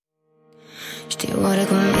Știi oare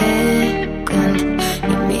cum e când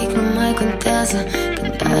nimic nu mai contează,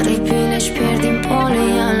 când aripi și pierdi în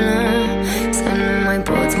poliană, să nu mai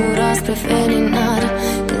poți mura spre felinară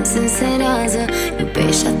când se înserează.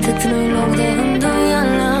 Iubești atât, nu-i loc de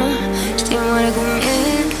îndoială. Știi oare cum e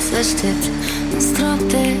să aștepți un strop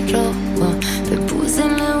de robă pe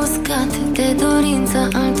buzele uscate de dorința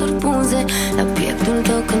altor buze, la pieptul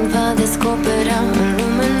tău când va descoperea o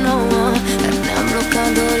lume nouă, dar ne-am blocat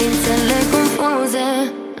dorințele confuze.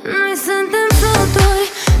 Noi suntem fluturi,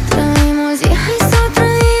 trăim o zi, hai să o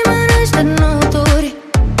trăim în așternături.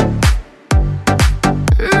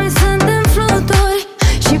 Noi suntem fluturi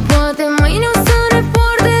și poate mâine o să ne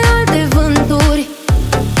poarte alte vânturi.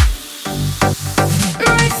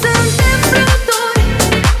 Noi suntem fluturi.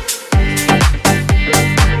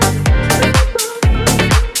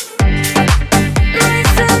 Noi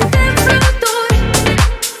suntem fluturi.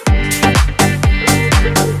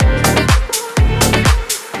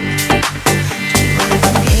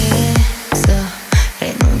 Să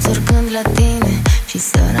renunți oricând la tine și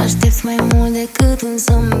să n-aștepți mai mult decât un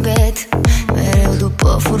zâmbet. Mereu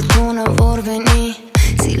după furtună vor veni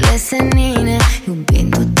zile senine,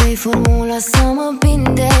 iubindu-te-i formula să mă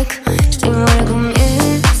vindec. Știi oare cum e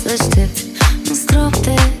să aștepți un strop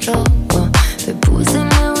de robă pe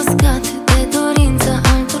buzele uscate de dorința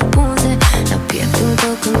altor buze, la pieptul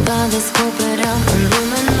tău când va descoperea o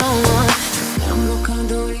lume nouă, am blocat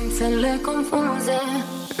dorințele confuze.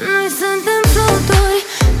 Noi suntem